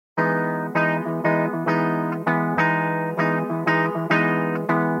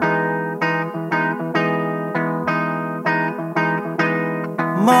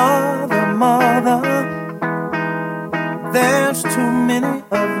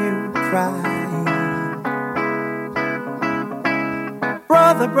crying.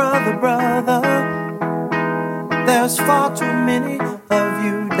 Brother, brother, brother, there's far too many of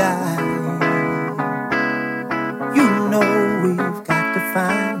you dying. You know we've got to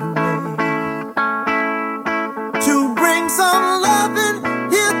find a way to bring some loving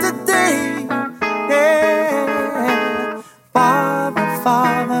here today. Yeah, Father,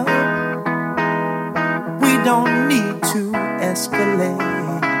 Father, we don't need to escalate.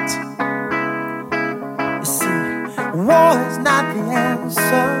 You see, war is not the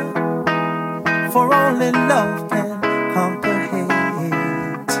answer, for only love can conquer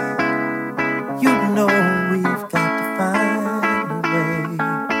hate. You know we've got to find a way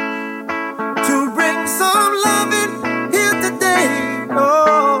to bring some loving here today.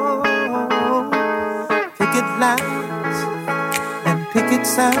 Oh, picket lines and picket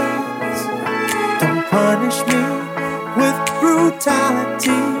signs, don't punish me with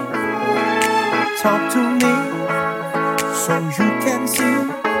brutality. Talk to me so you can see.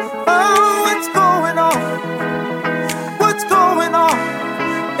 Oh, what's going on? What's going on?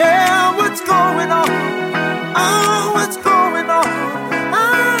 Yeah, what's going on? Oh, what's going on?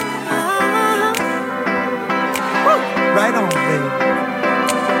 Woo. Right on, baby.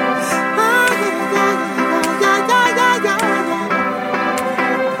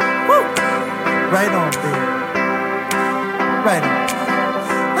 Woo. Right on, baby. Right on.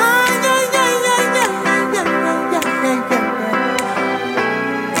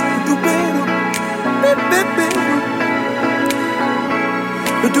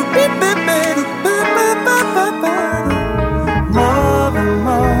 Mother,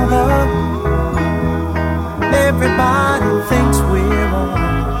 mother, everybody thinks we're wrong.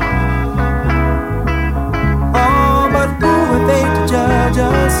 Oh, but who are they to judge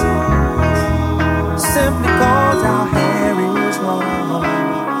us? Simply cause our hair is long.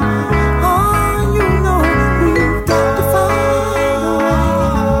 Oh, you know we've got to find a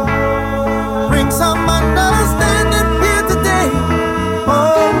way. Bring some understanding here today. Oh,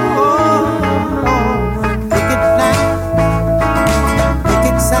 picket lines,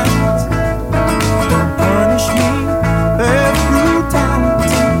 picket signs, don't punish me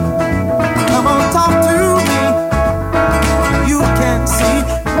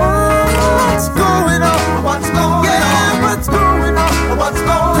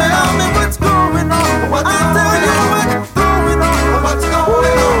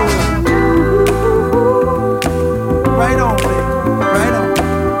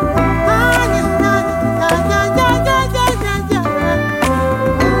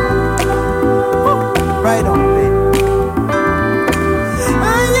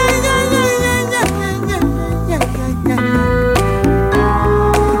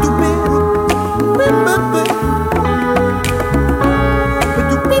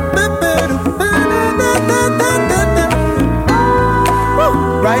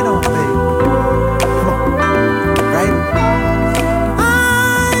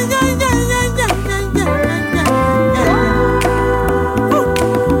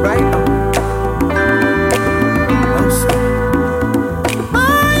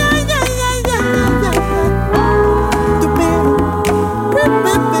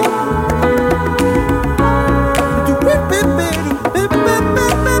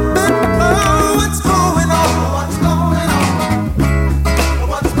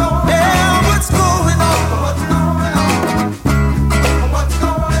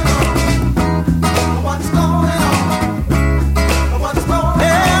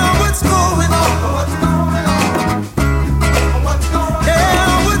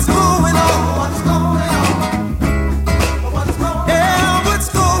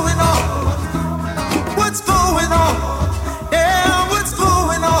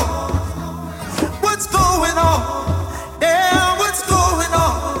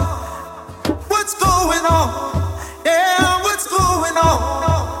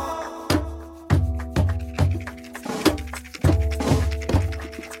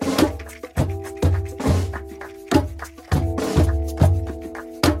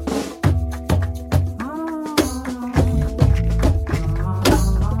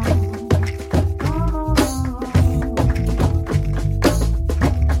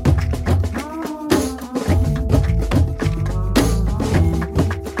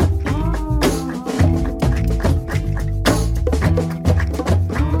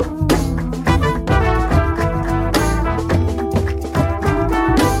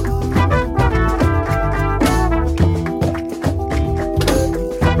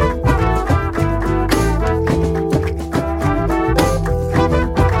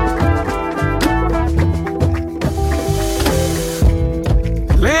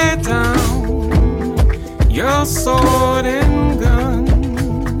your sword and gun.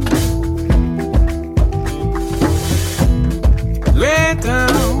 Lay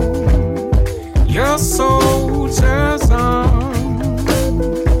down your soldier's arms.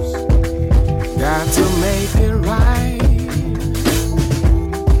 Got to make it right.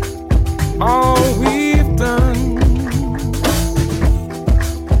 All we've done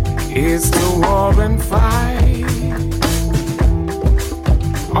is to war and fight,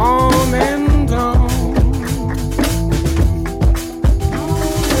 on and on.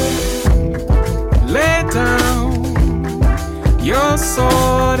 Lay down your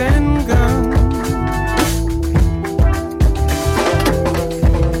sword and gun.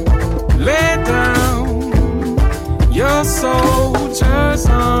 Lay down your soldier's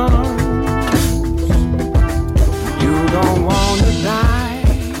arms. You don't wanna die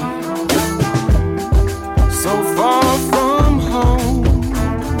so far from home,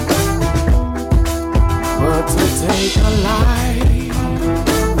 but to take a life,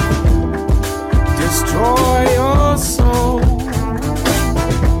 destroy your soul.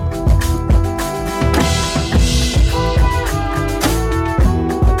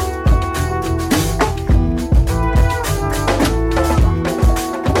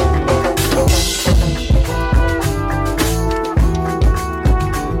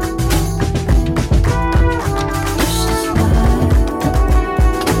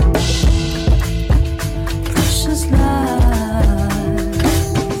 Precious life.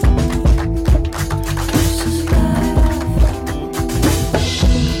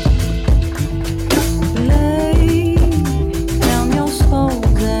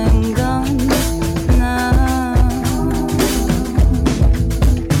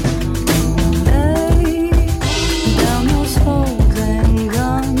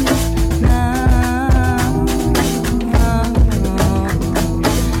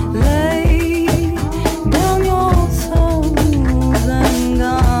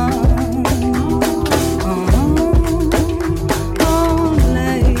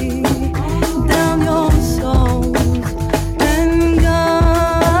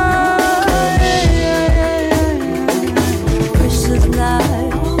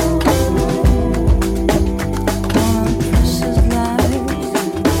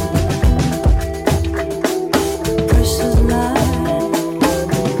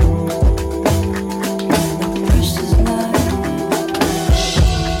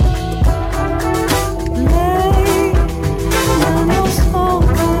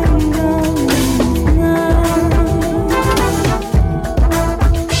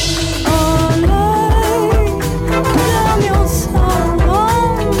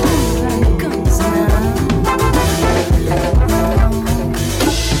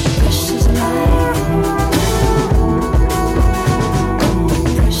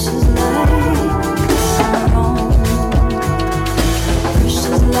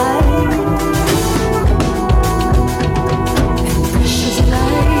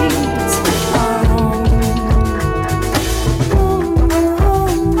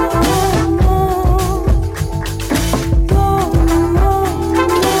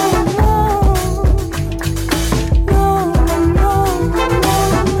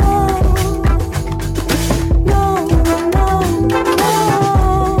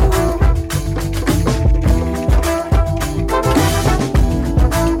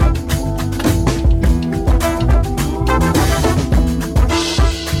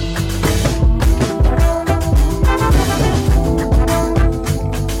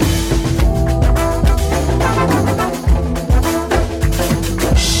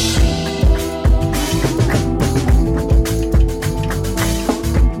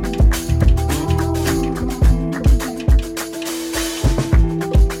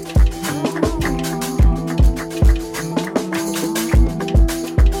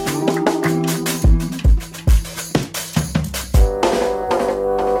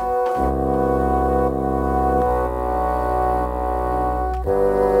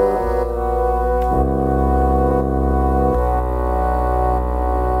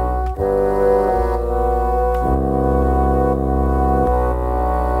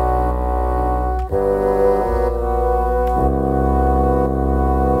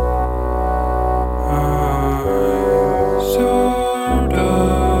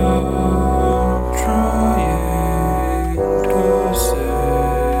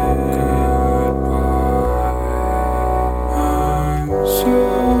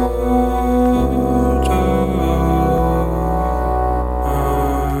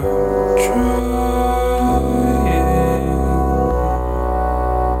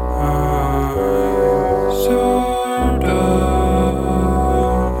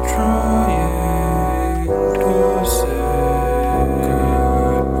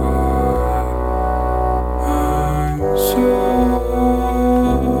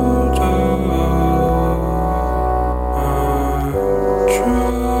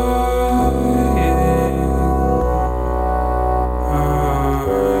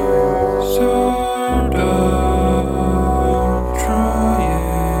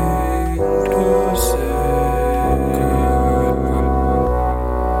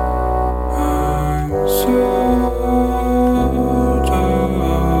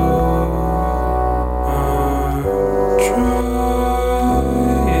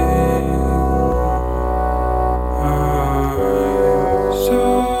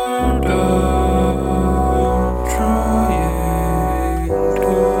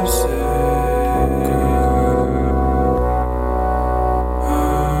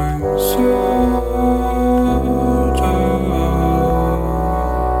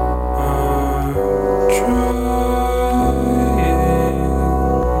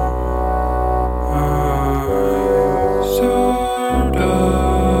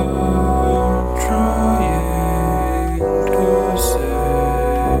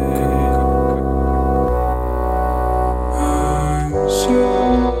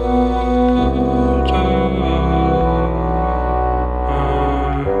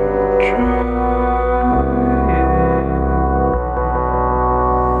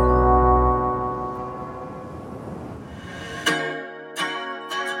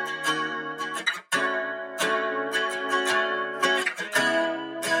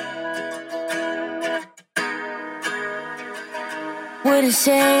 wouldn't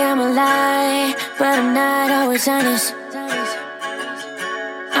say I'm a lie, but I'm not always honest.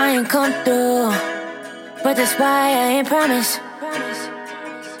 I ain't come through, but that's why I ain't promised.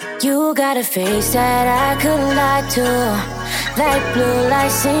 You got a face that I couldn't lie to. Light blue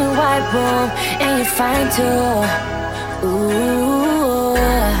lights in white room, and you're fine too. Ooh,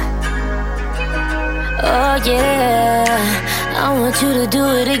 oh yeah. I want you to do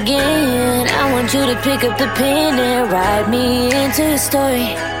it again. I want you to pick up the pen and write me into your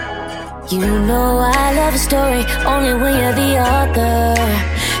story. You know I love a story only when you're the author.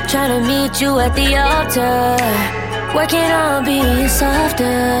 Trying to meet you at the altar, working on being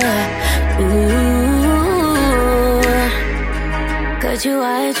softer. Ooh, 'cause you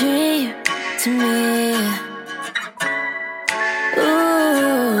are a dream to me.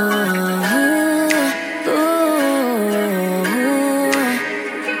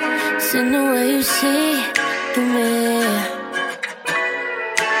 It's in the way you see through me.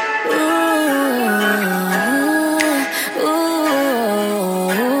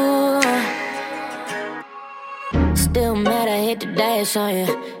 Still mad I hit the dash on you.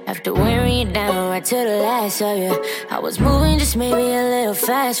 After wearing you down right to the last of you. I was moving just maybe a little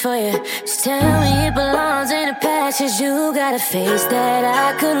fast for you. Just tell me it belongs in the past, 'cause you got a face that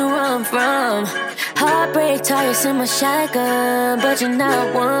I couldn't run from. Heartbreak targets in my shotgun, but you're not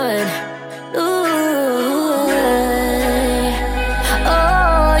one. Ooh,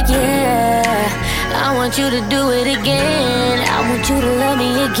 oh yeah. I want you to do it again. I want you to love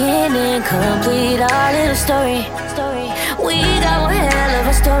me again and complete our little story. We got one hell of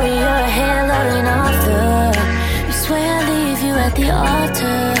a story. You're a hell of an author. You swear I'll leave you at the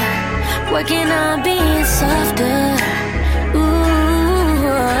altar, working on being softer. Ooh,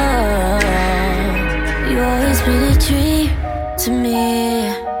 you always been a dream to me.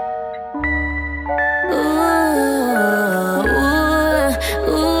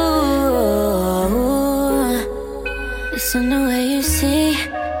 Listen the way you see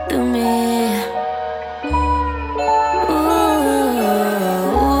through me.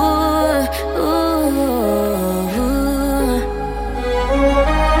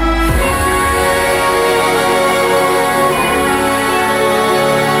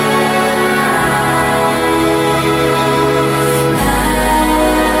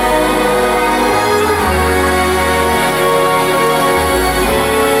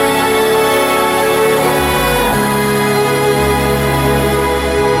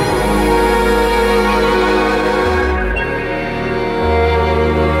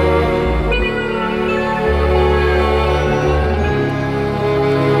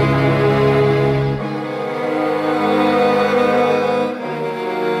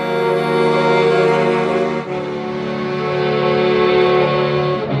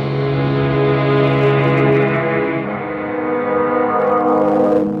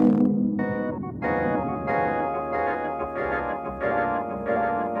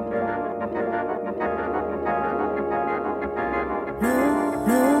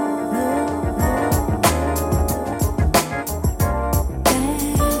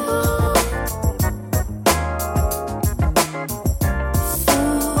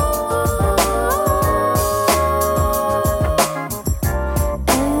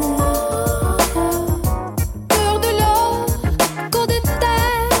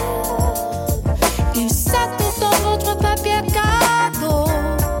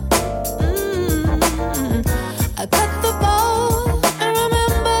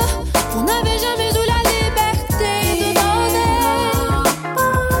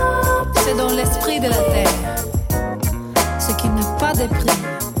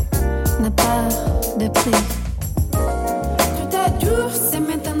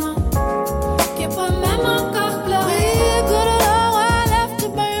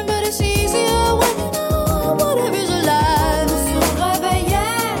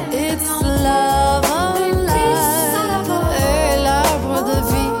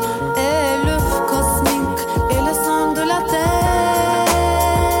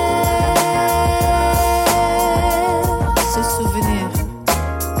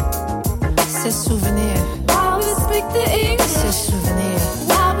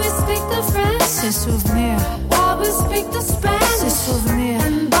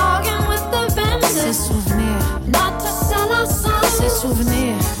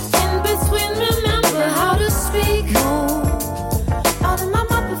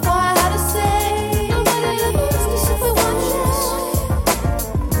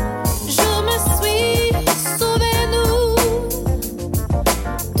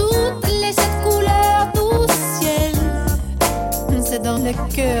 Le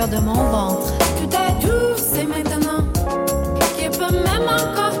cœur de mon ventre. Tout est doux, c'est maintenant. Qui peut même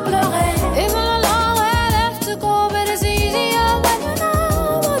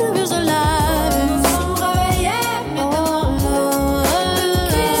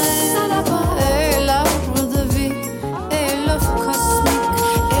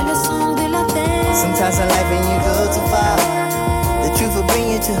Sometimes in life when you go too far, the truth will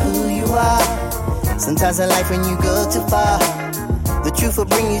bring you to who you are. Sometimes in life when you go too far, the truth will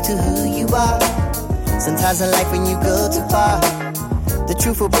bring you to who you are. Sometimes in life when you go too far, the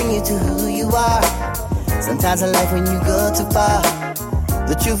truth will bring you to who you are. Sometimes in life when you go too far,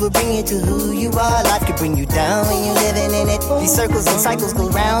 the truth will bring you to who you are. Life can bring you down when you're living in it. These circles and cycles go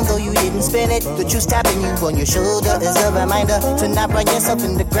round though you didn't spin it. The truth tapping you on your shoulder is a reminder to not run yourself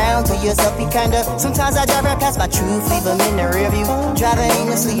in the ground, to yourself be kinder. Sometimes I drive right past my truth, leave them in the rear view, driving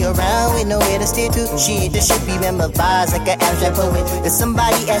aimlessly around with nowhere to steer to. Shit, this should be memorized like an abstract poet. If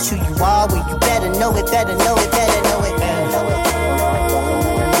somebody asks who you are, well you better know it, better know it, better know it, better know it.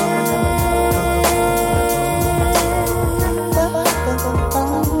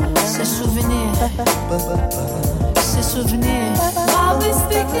 Ces souvenirs. While we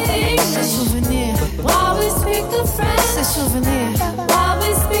speak the English. Ces souvenirs. While we speak the French. Ces souvenirs. While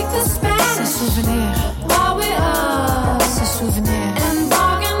we speak the Spanish. Ces souvenirs. While we are. Ces souvenirs. And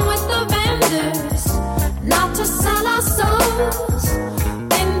bargain with the vendors, not to sell our souls.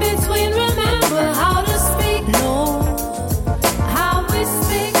 In between, remember how to speak. Lord, how we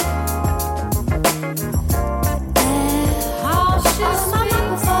speak. How she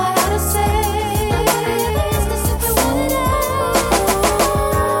speaks. How to say.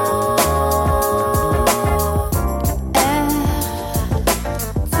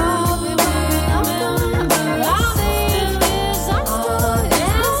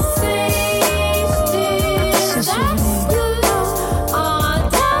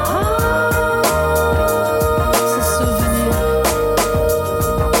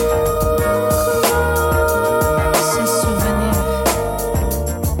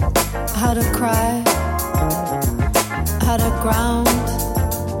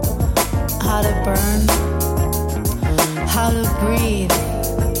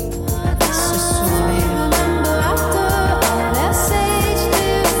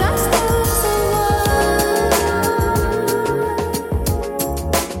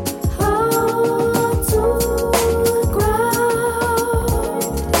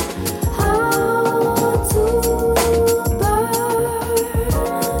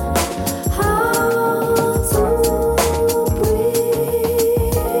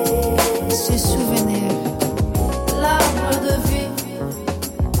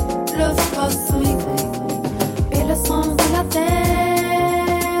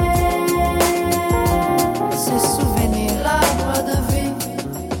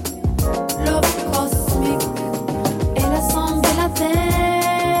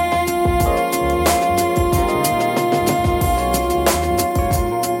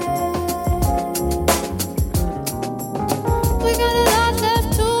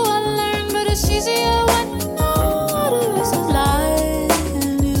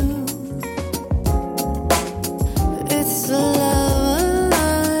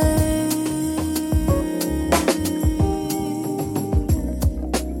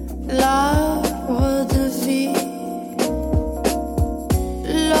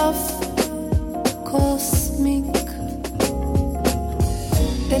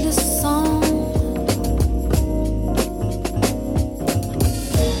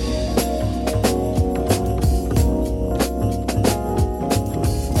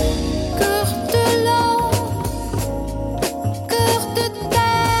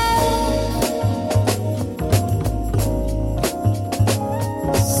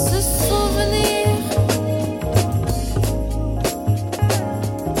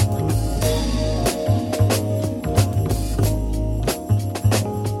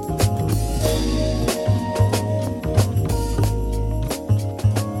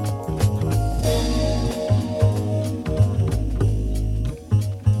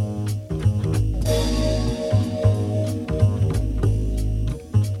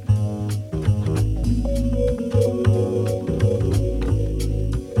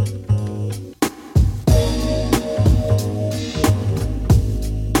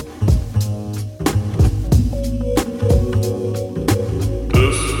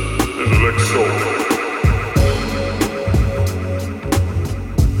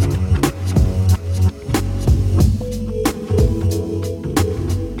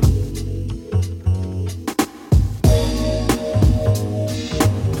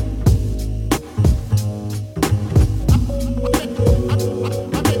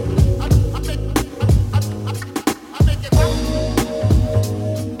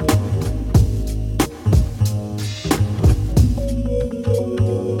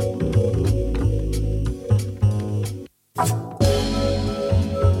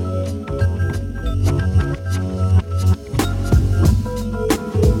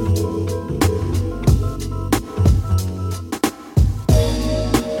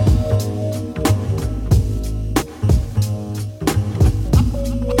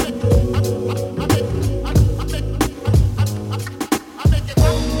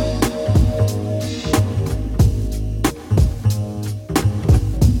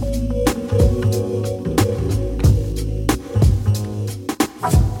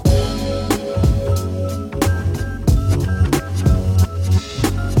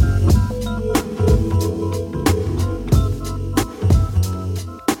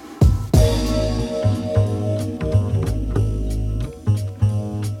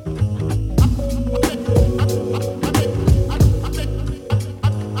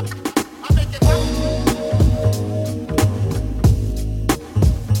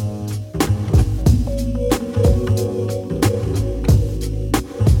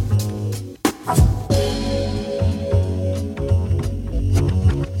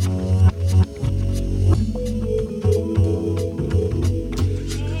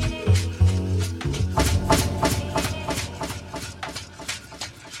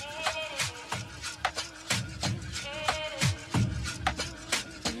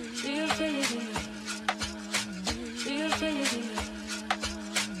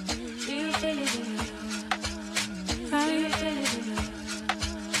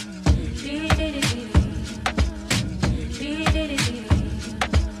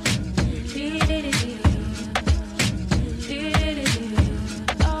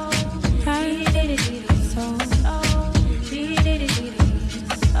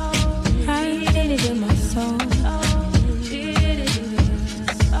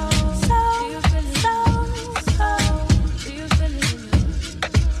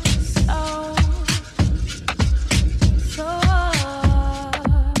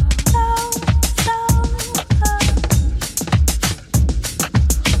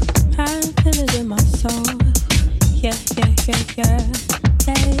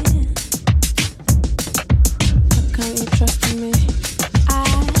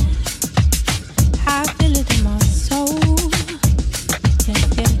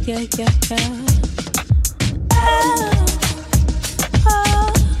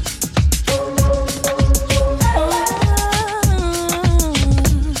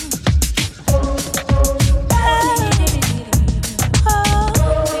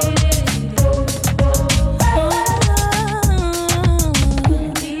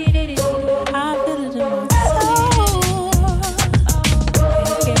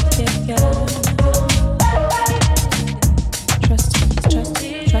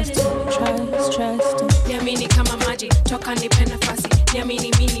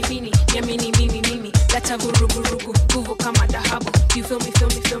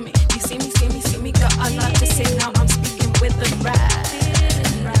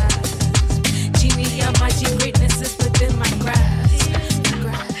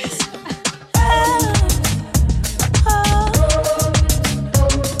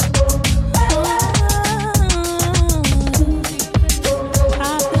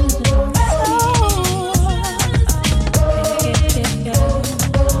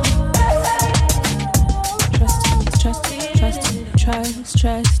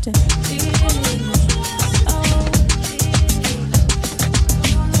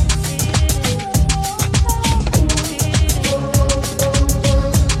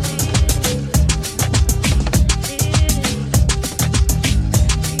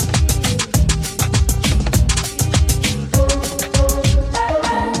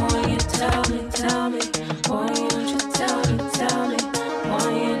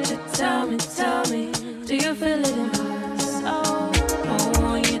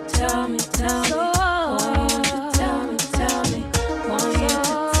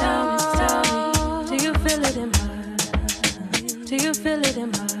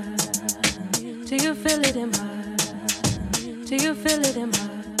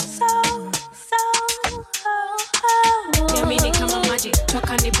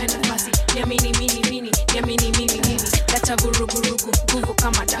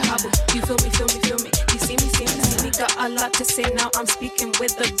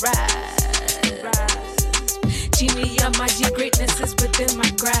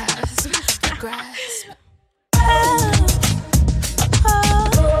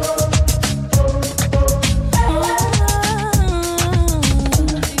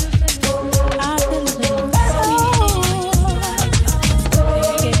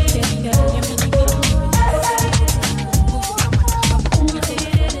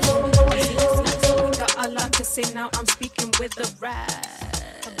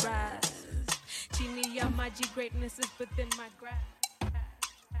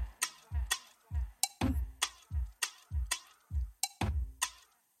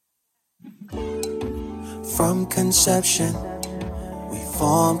 From conception, we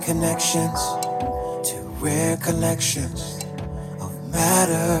form connections to rare collections of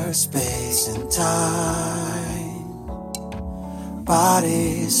matter, space, and time.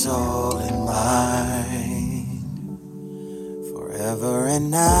 Body, soul, and mind. Forever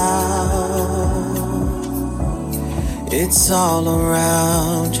and now, it's all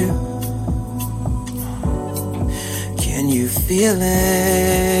around you. Can you feel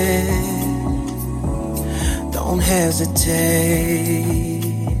it? Don't hesitate.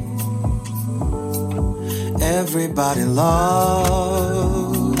 Everybody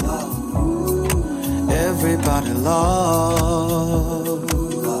love. Everybody love.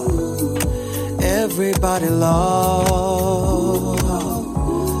 Everybody love.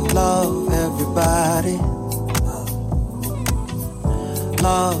 Love everybody.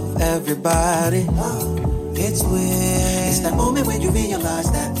 Love everybody. It's weird. It's that moment when you realize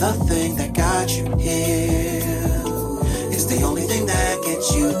that the thing that got you here is the only thing that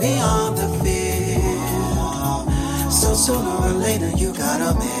gets you beyond the fear. So sooner or later you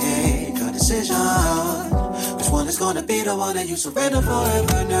gotta make a decision. Which one is gonna be the one that you surrender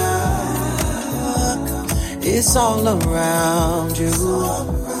forever now? It's all around you.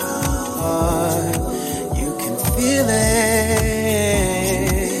 You can feel it.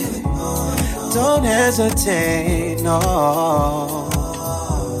 Don't hesitate, no.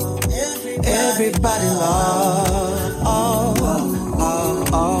 Everybody love, oh, oh,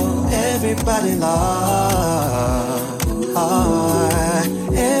 oh. Everybody love, oh.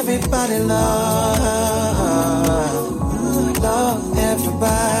 Everybody love, love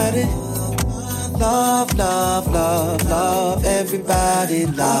everybody. Love, love, love, love everybody,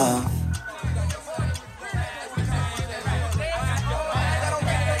 love.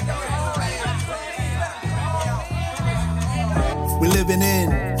 We're living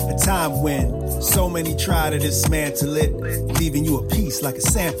in a time when So many try to dismantle it, leaving you a piece like a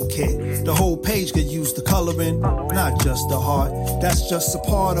sample kit. The whole page could use the coloring, not just the heart. That's just a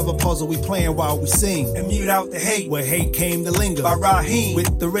part of a puzzle we playing while we sing. And mute out the hate, where hate came to linger. By Raheem,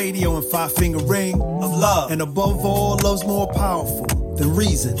 with the radio and 5-finger ring of love. And above all, love's more powerful than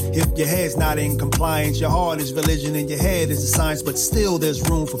reason. If your head's not in compliance, your heart is religion and your head is a science. But still there's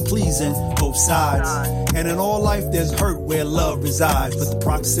room for pleasing both sides. And in all life there's hurt where love resides. But the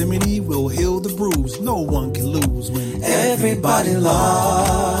proximity will heal the bruise. No one can lose when everybody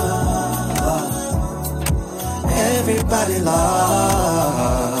loves. Everybody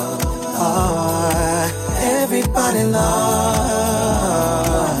loves. Everybody loves.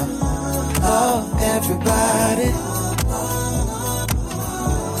 Oh, everybody.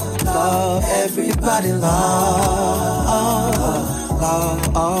 Love, everybody love,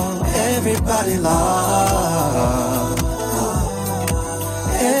 everybody love,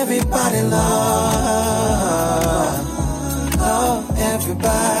 everybody love,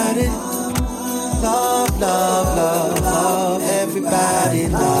 everybody love, everybody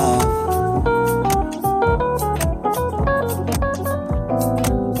love.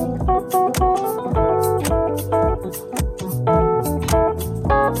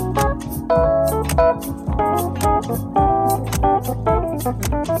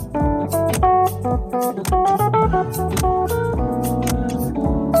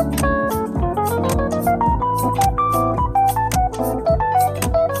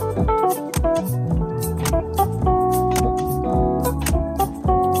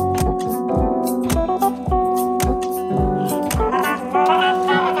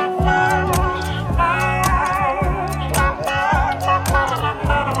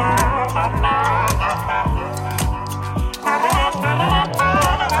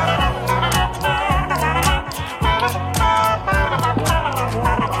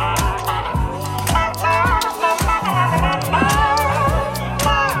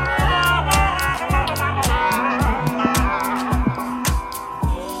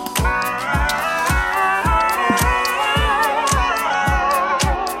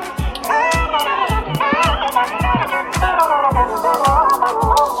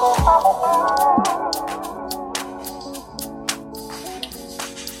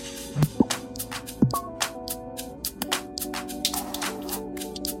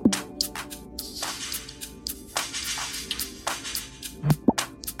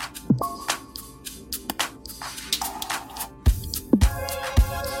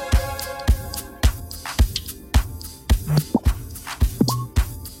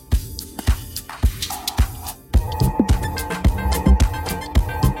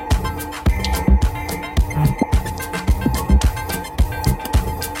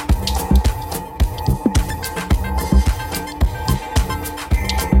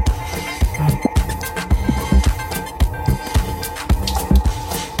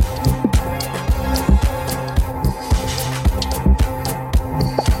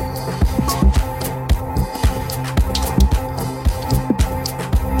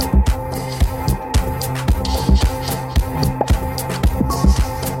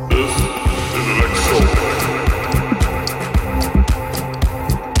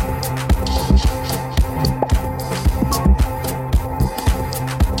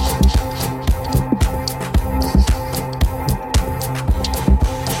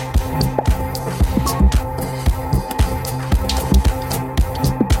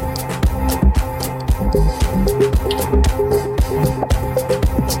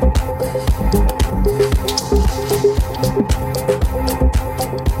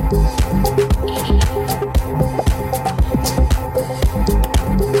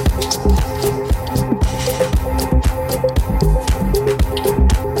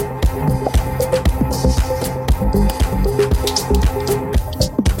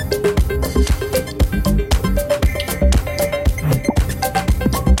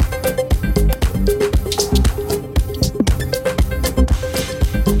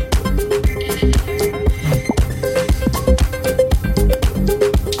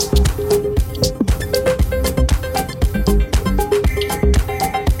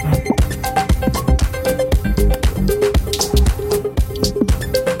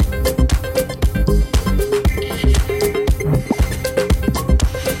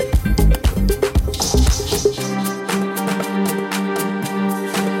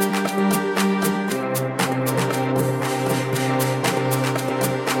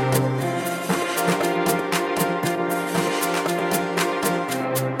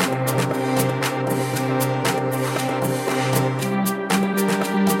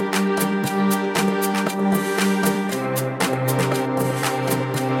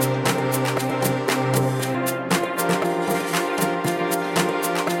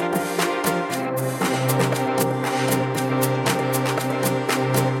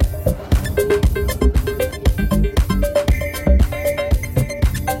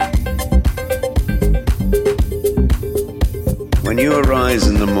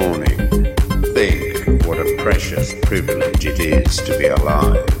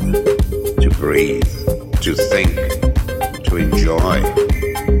 to breathe, to think, to enjoy,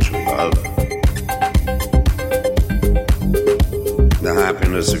 to love. The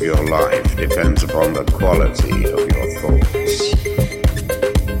happiness of your life depends upon the quality of your thoughts.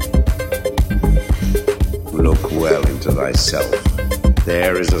 Look well into thyself.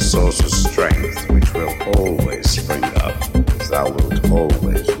 There is a source of strength which will always spring up if thou wilt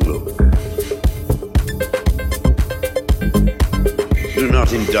always look. Do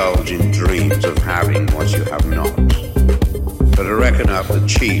not indulge in dreams of having what you have not, but reckon up the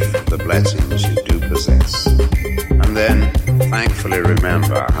chief of the blessings you do possess, and then thankfully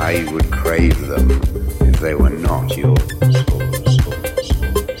remember how you would crave them if they were not yours.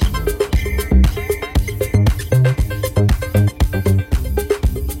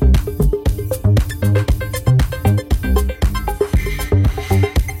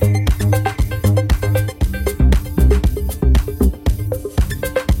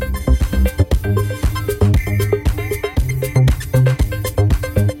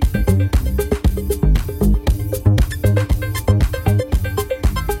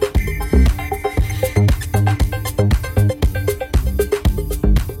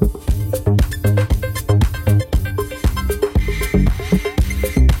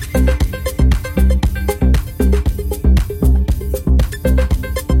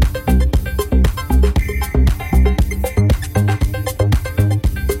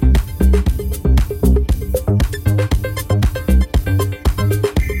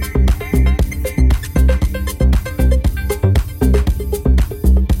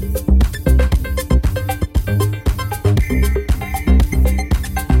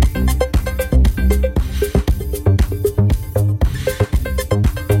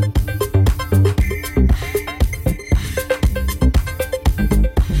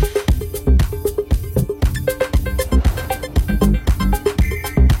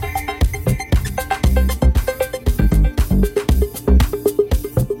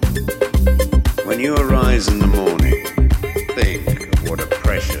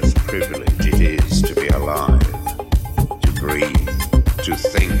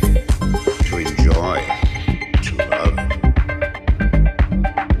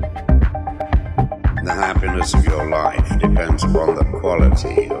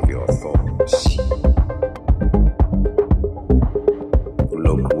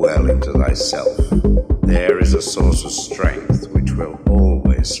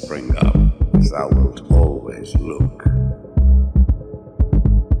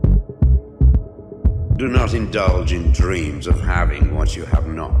 Indulge in dreams of having what you have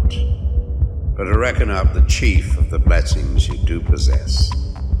not, but reckon up the chief of the blessings you do possess,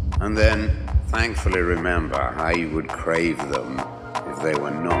 and then thankfully remember how you would crave them if they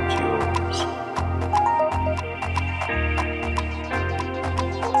were not yours.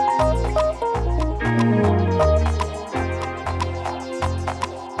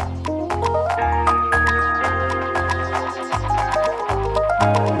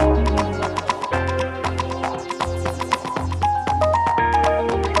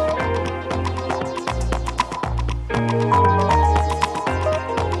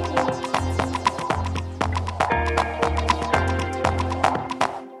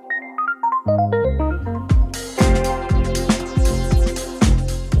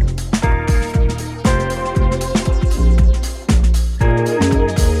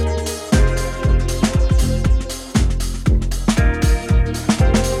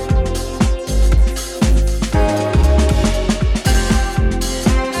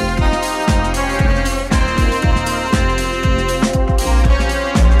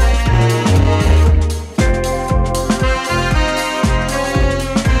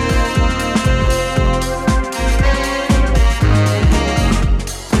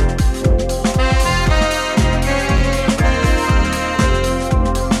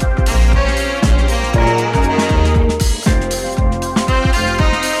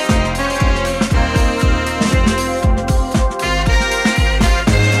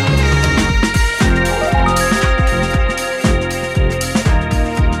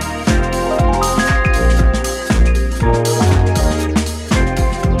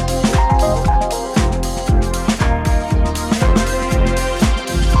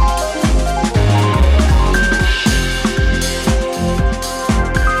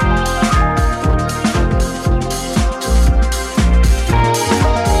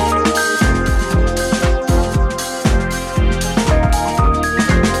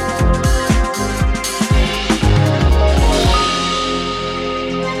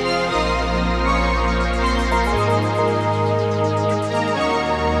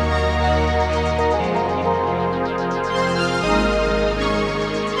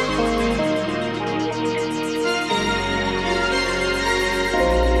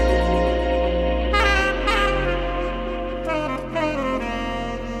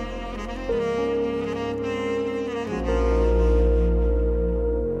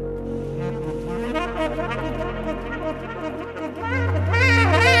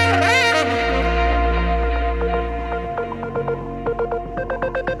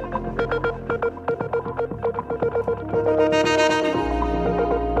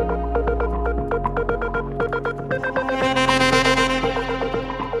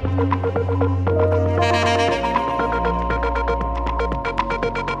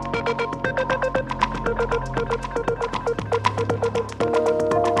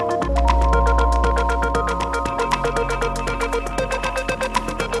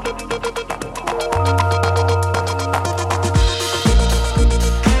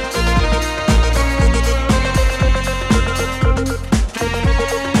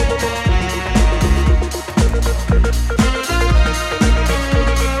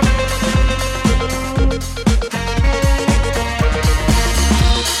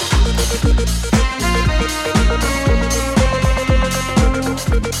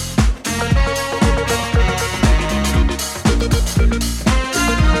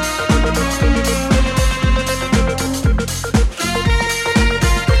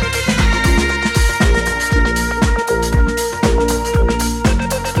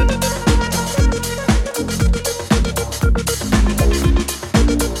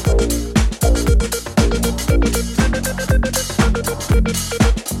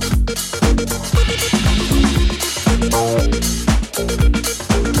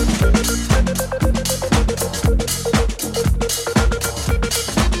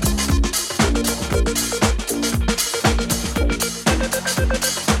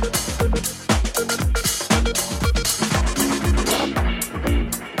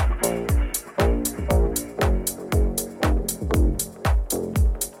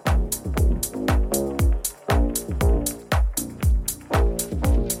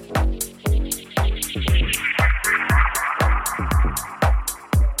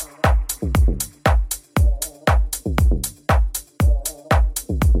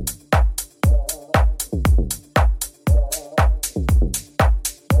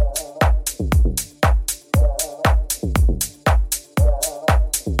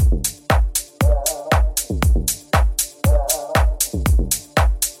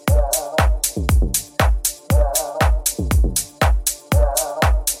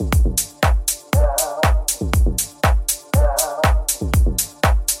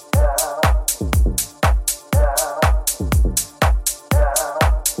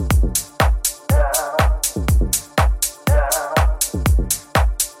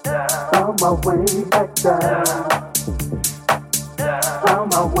 my way back down.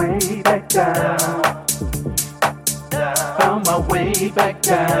 Found my way back down. Found my way back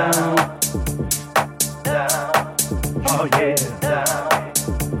down. Oh yeah.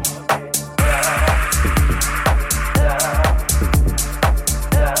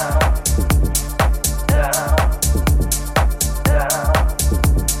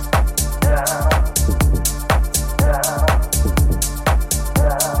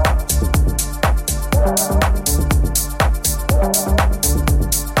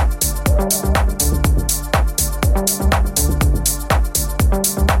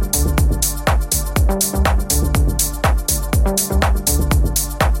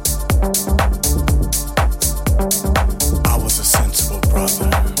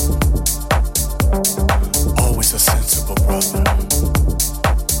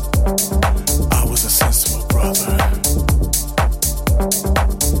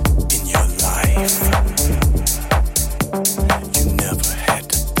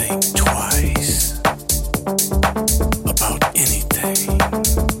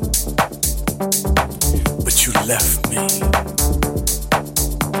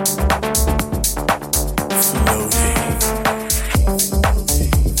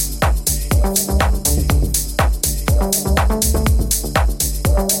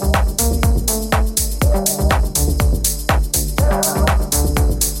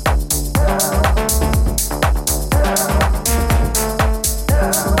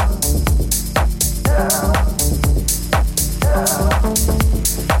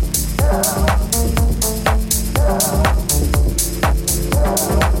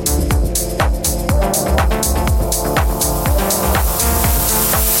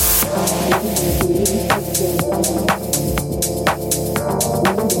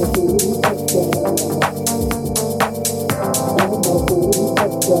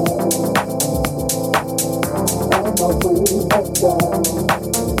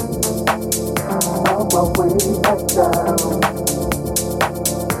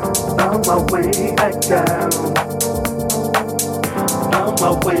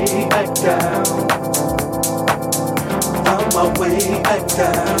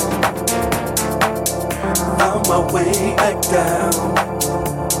 Found my way back down.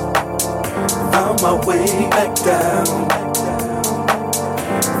 Found my way back down.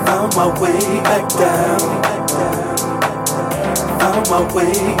 Found my way back down. Found my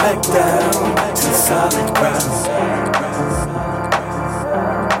way back down to solid ground.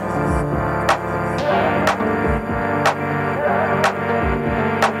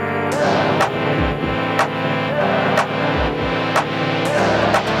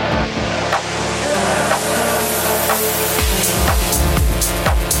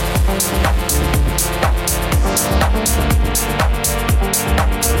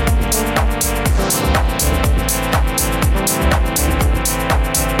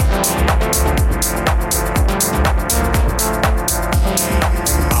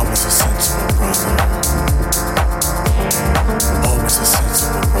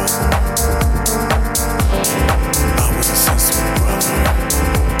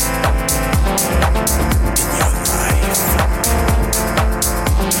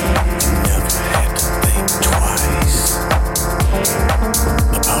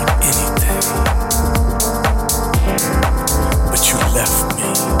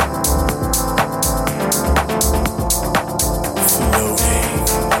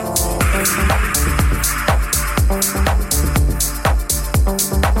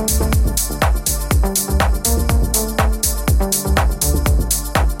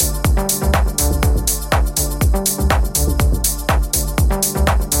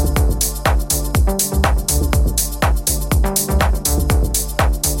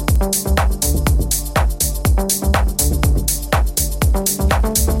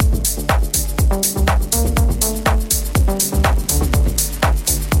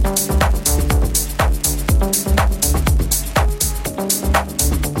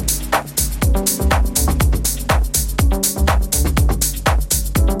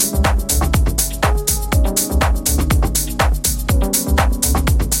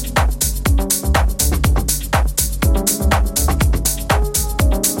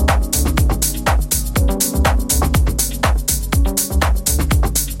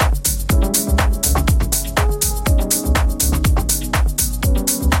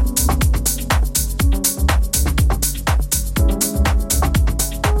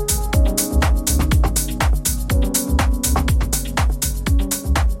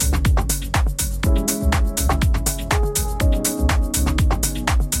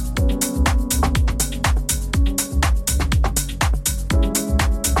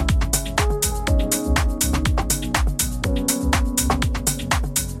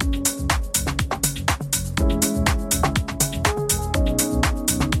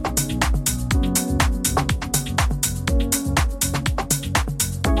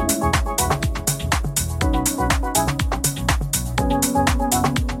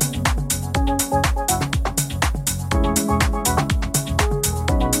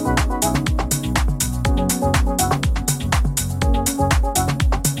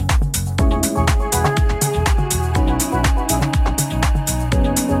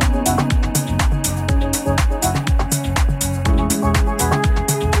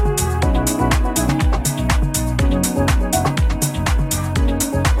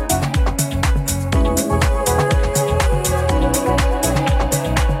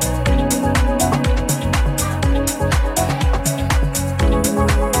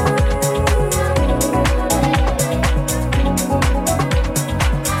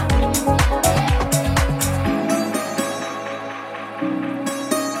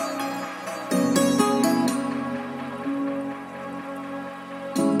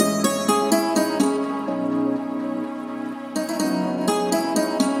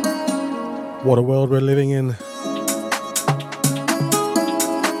 What a world we're living in.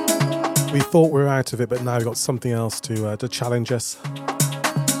 We thought we were out of it, but now we've got something else to challenge us.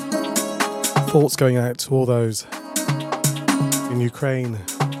 Thoughts going out to all those in Ukraine.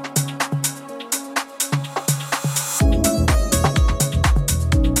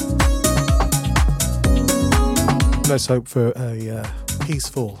 Let's hope for a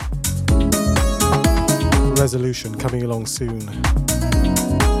peaceful resolution coming along soon.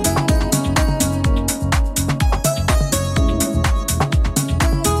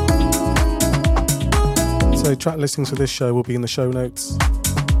 So track listings for this show will be in the show notes.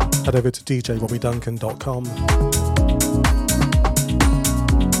 Head over to djbobbyduncan.com.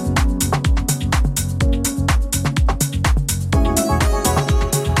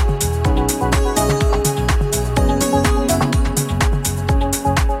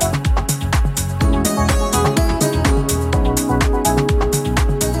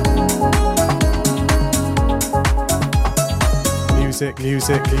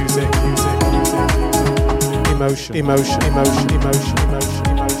 Music. emotion, emotion, emotion, emotion, emotion,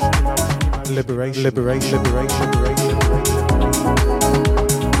 emotion, liberation, liberation, liberation, liberation, liberation.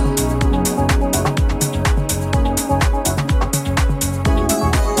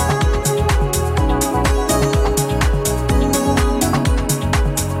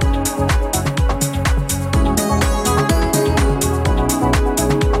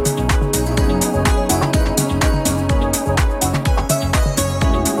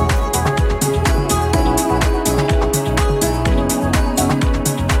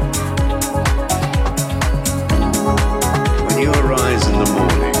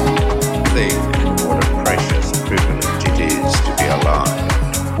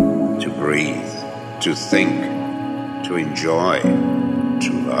 To think, to enjoy,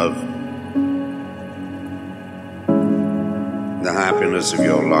 to love. The happiness of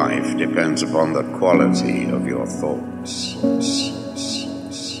your life depends upon the quality of your thoughts.